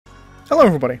Hello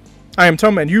everybody, I am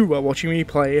Tom and you are watching me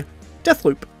play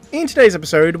Deathloop. In today's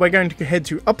episode we're going to head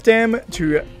to Updam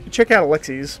to check out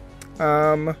Alexis.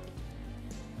 I've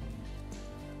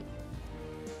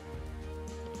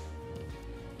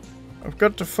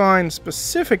got to find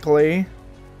specifically...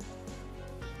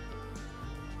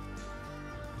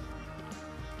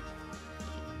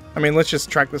 I mean, let's just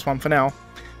track this one for now.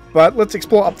 But let's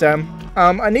explore Updam.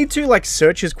 I need to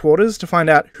search his quarters to find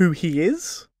out who he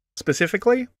is,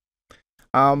 specifically.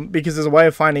 Because there's a way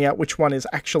of finding out which one is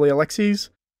actually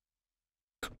Alexis.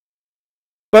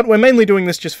 But we're mainly doing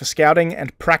this just for scouting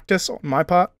and practice on my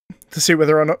part, to see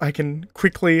whether or not I can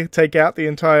quickly take out the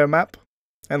entire map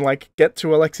and get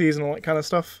to Alexis and all that kind of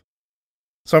stuff.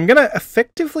 So I'm gonna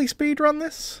effectively speedrun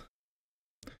this.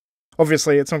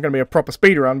 Obviously it's not gonna be a proper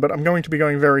speedrun, but I'm going to be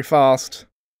going very fast.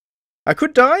 I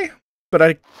could die, but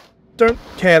I don't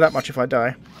care that much if I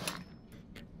die.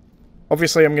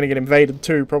 Obviously I'm gonna get invaded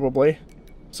too, probably.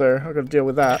 So I've got to deal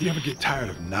with that. Do you ever get tired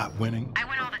of not winning? I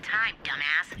win all the time,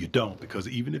 dumbass. You don't, because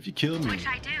even if you kill me... Which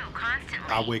I do,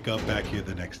 constantly. I wake up back here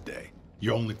the next day.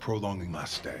 You're only prolonging my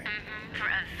stay. For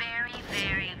a very,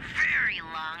 very, very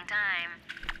long time.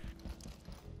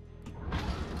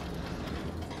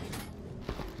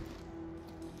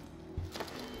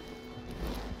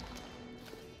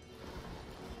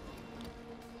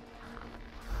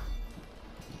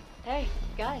 Hey,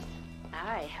 guys.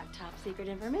 I have top secret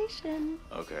information.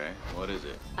 Okay, what is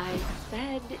it? I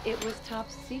said it was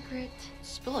top secret.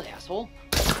 Spill it, asshole.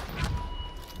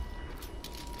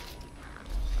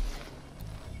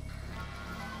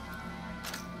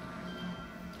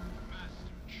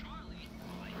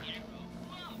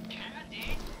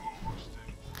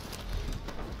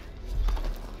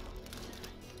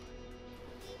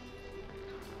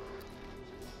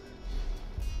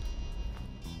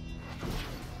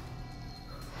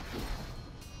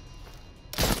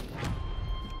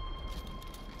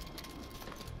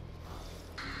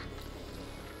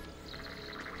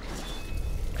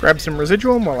 Grab some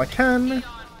residuum while I can.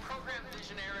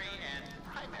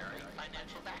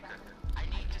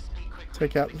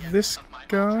 Take out this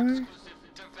guy.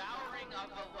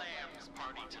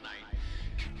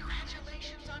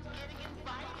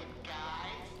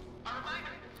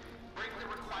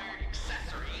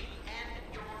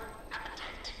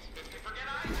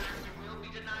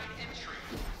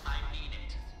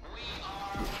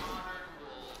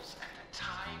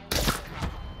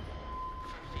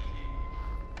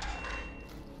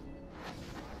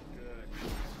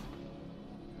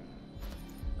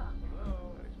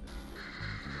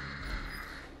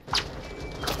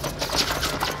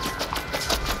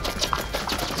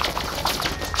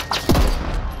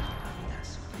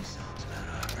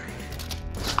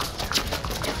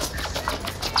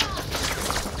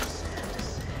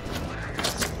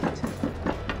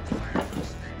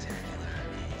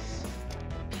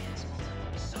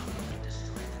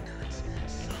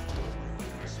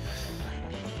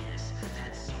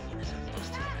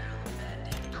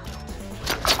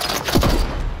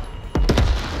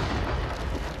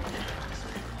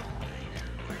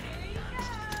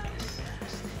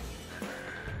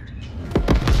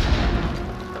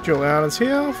 Juliana's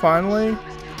here, finally.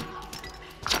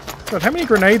 God, how many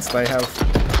grenades they have?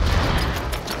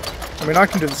 I mean, I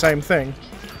can do the same thing.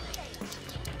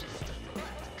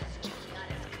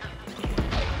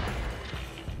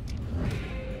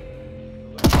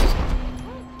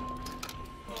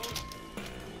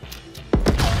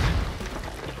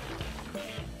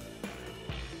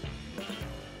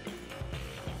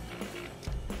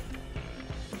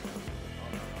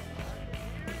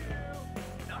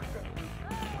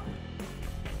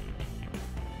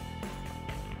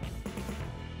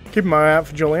 Keep my eye out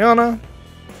for Juliana.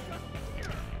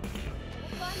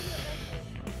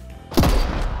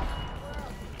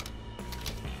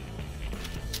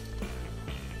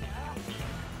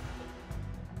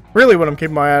 Really what I'm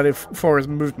keeping my eye out for is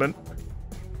movement.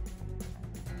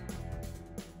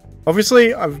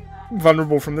 Obviously, I'm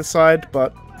vulnerable from this side,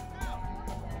 but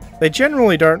they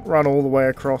generally don't run all the way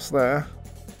across there.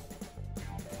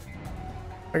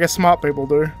 I guess smart people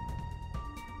do.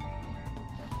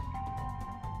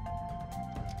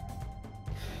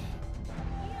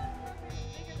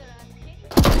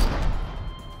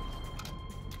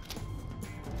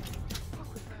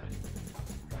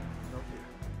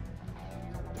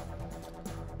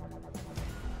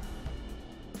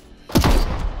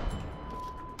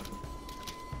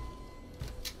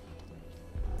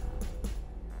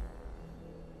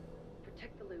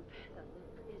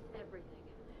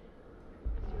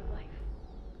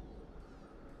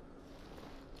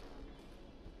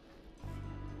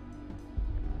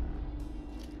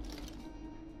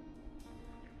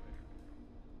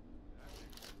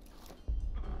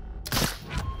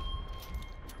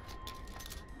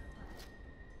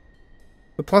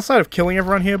 The plus side of killing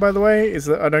everyone here, by the way, is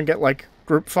that I don't get, like,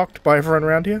 group fucked by everyone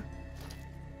around here.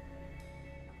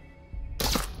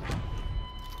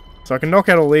 So I can knock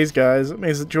out all these guys. It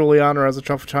means that Juliana has a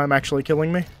tougher time actually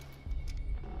killing me.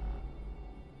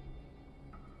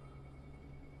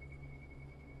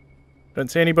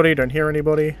 Don't see anybody, don't hear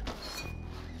anybody.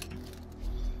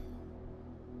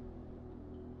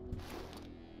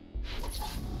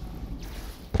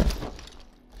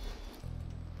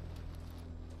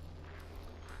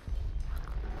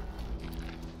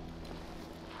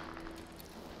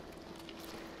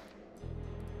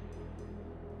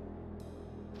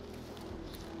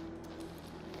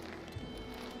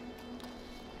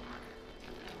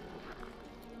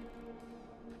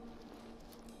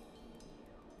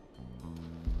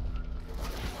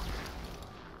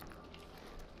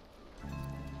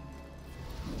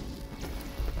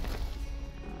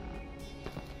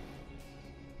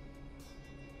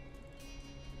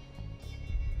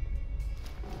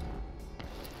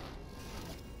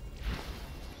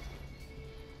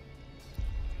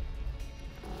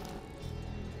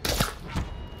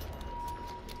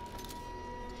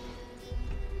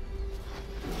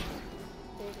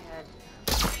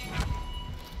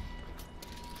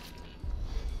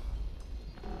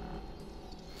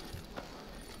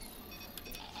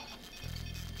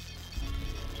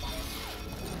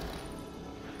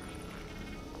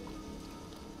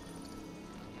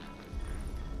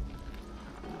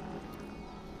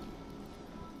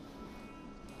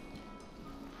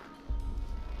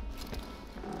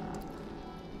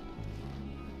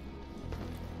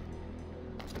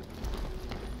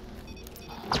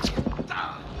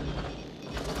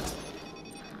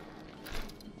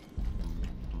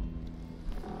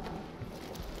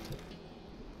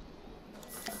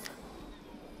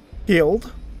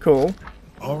 Healed. Cool.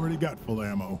 Already got full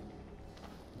ammo.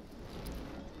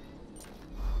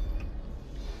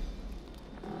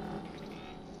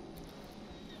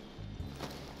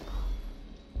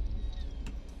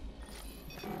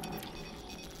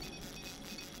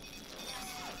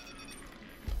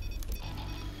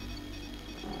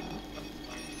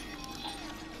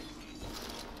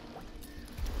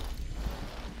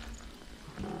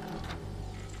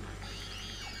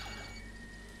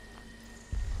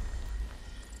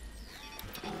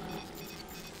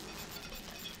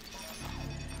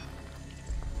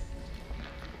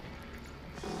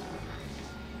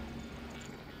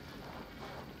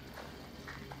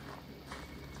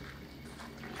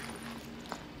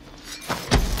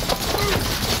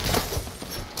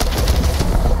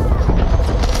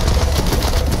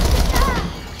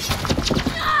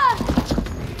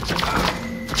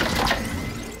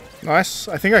 Nice.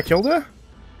 I think I killed her.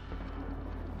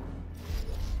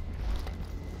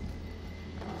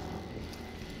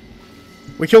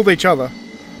 We killed each other.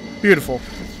 Beautiful.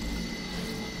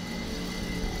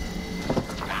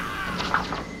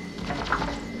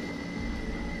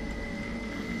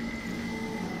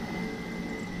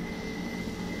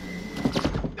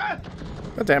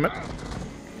 God damn it.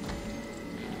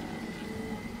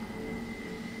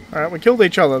 Alright, we killed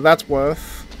each other. That's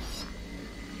worth.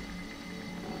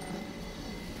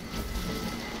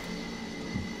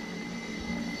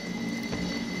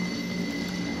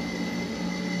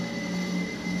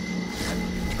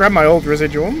 Grab my old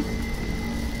residuum.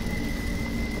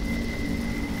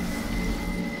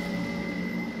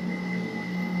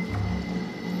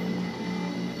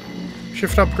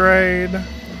 Shift upgrade.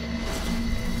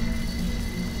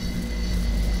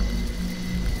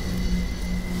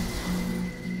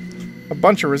 A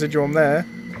bunch of residuum there.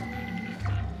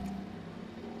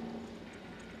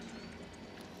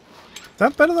 Is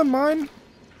that better than mine?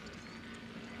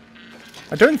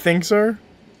 I don't think so.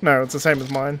 No, it's the same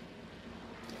as mine.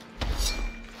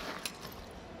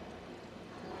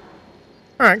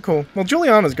 Alright, cool. Well,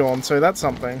 Juliana's gone, so that's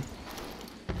something.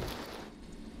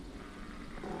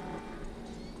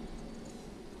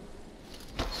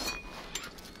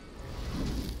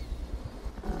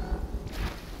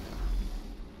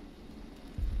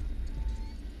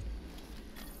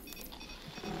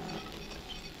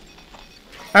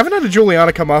 I haven't had a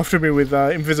Juliana come after me with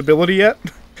invisibility yet.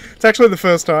 It's actually the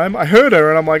first time. I heard her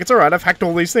and I'm like, it's alright, I've hacked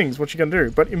all these things, what you gonna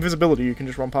do? But invisibility, you can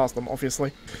just run past them,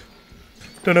 obviously.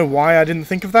 Don't know why I didn't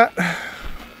think of that.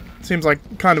 Seems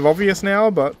like kind of obvious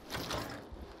now, but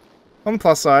on the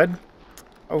plus side,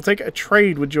 I'll take a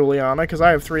trade with Juliana because I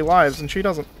have 3 lives and she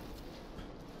doesn't.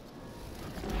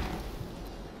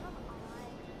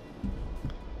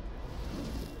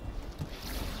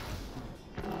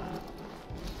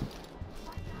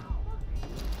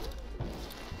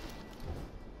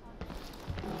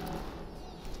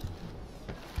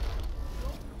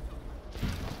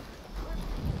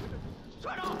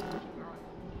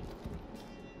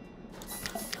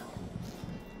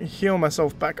 heal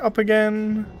myself back up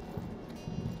again.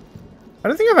 I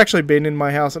don't think I've actually been in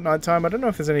my house at night time. I don't know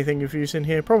if there's anything of use in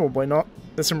here. Probably not.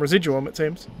 There's some residuum, it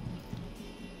seems.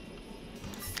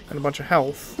 And a bunch of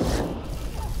health.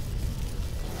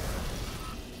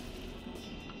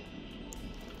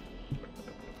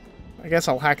 I guess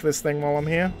I'll hack this thing while I'm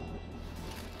here.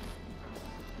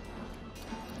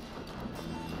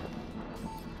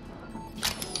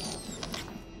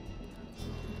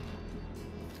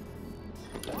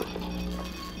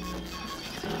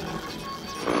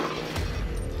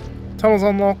 Tunnel's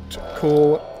unlocked.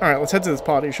 Cool. Alright, let's head to this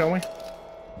party, shall we?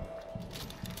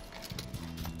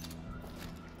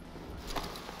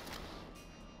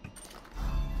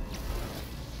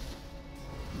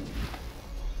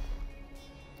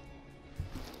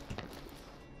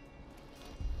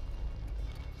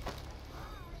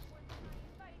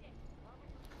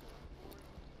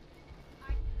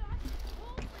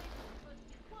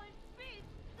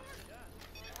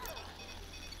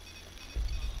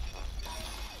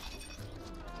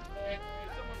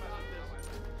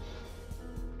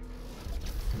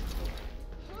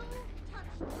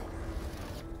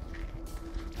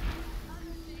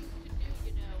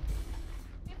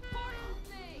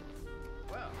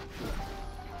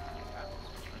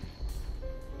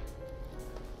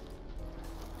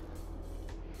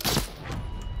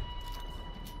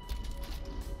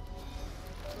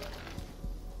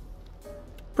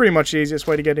 Pretty much the easiest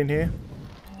way to get in here.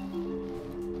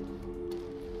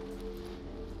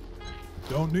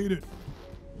 Don't need it.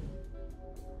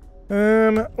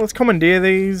 Let's commandeer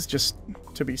these just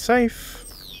to be safe.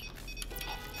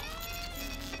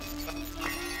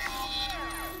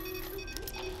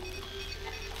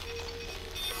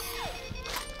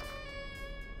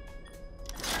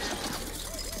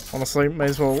 Honestly, may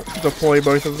as well deploy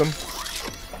both of them.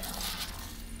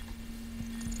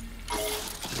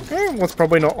 What's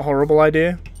probably not a horrible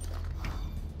idea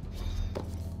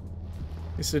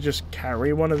is to just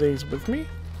carry one of these with me.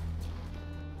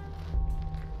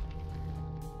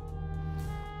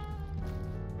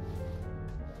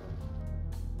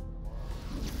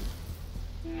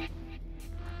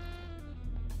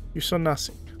 You saw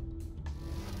nothing.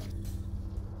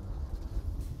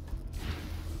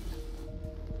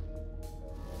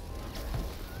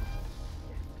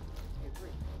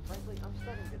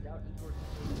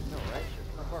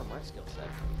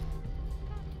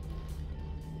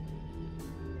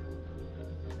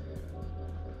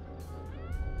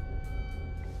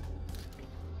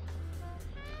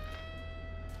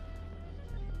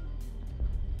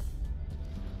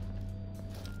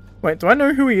 Wait, do I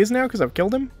know who he is now because I've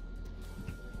killed him?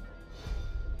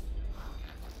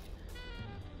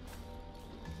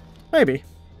 Maybe.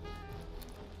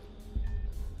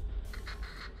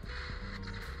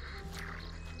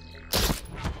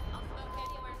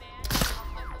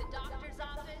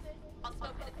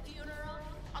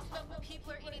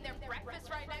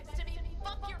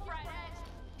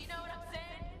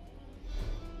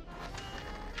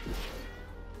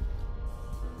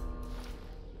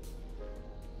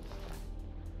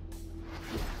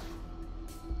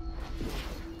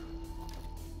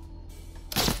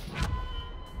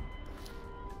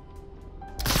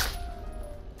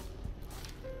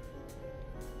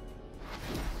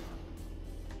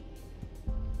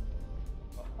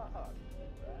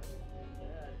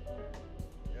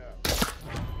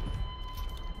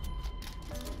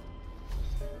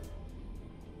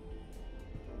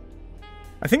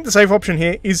 I think the safe option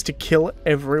here is to kill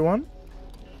everyone.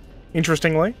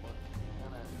 Interestingly.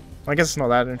 I guess it's not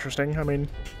that interesting. I mean,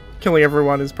 killing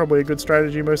everyone is probably a good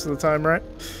strategy most of the time, right?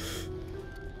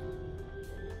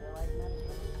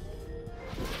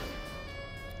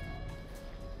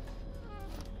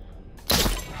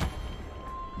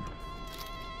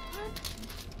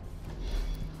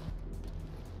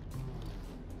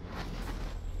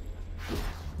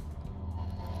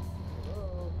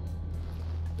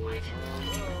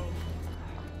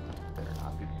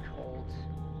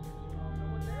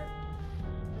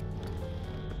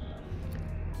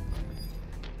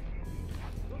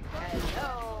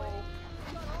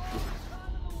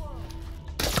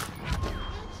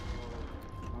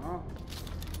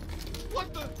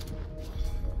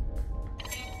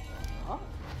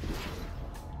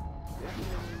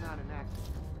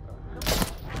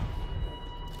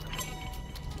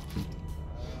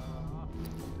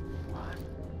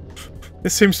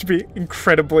 This seems to be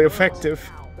incredibly effective.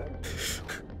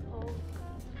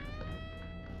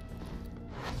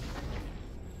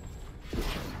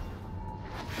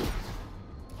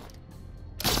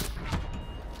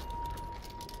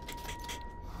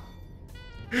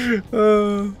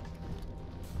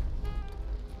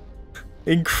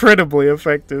 Incredibly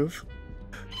effective.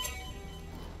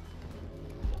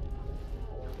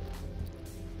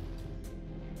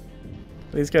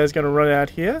 These guys gonna run out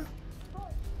here.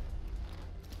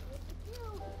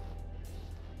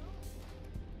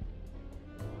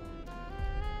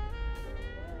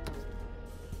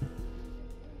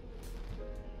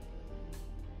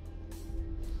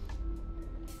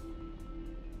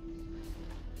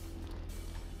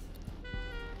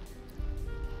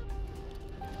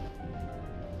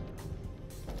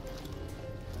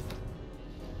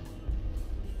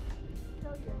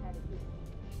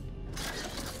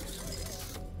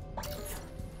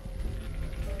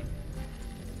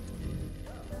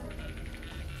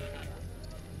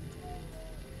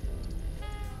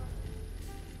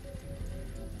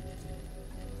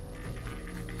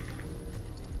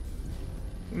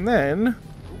 And then,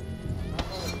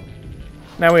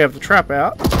 now we have the trap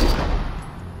out.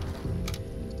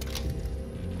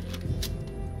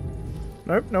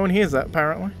 Nope, no one hears that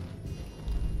apparently.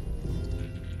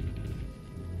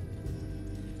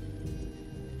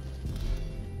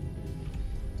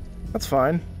 That's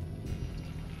fine.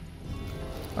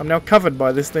 I'm now covered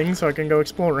by this thing, so I can go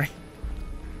exploring.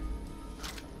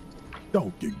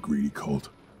 Don't get greedy, Colt.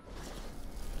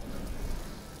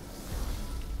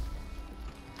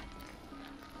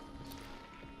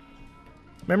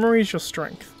 Memory is your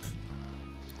strength.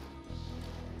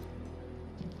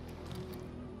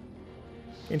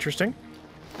 Interesting.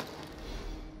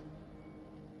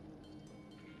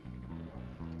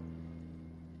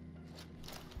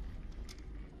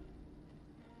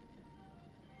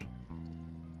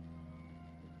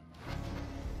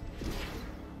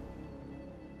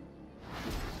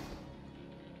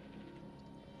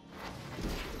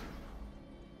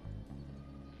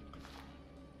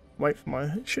 Wait for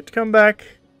my shit to come back.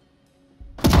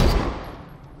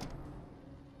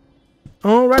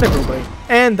 Alright everybody,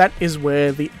 and that is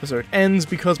where the episode ends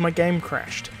because my game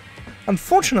crashed.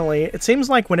 Unfortunately, it seems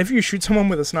like whenever you shoot someone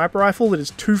with a sniper rifle that is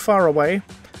too far away,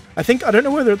 I don't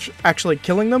know whether it's actually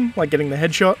killing them, like getting the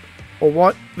headshot, or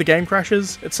what, the game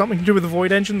crashes. It's something to do with the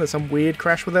Void engine, there's some weird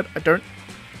crash with it. I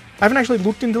haven't actually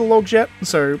looked into the logs yet,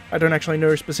 so I don't actually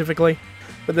know specifically,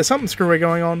 but there's something screwy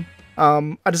going on.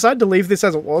 I decided to leave this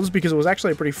as it was because it was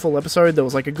actually a pretty full episode. There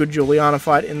was like a good Juliana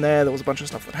fight in there, there was a bunch of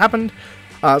stuff that happened.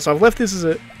 So I've left this as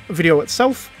a video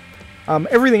itself.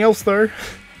 Everything else though,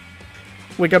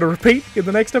 we're going to repeat in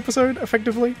the next episode,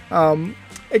 effectively.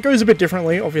 It goes a bit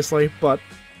differently, obviously, but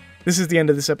this is the end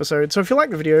of this episode. So if you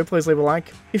like the video, please leave a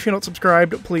like. If you're not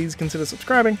subscribed, please consider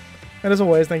subscribing. And as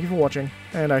always, thank you for watching,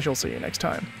 and I shall see you next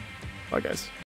time. Bye guys.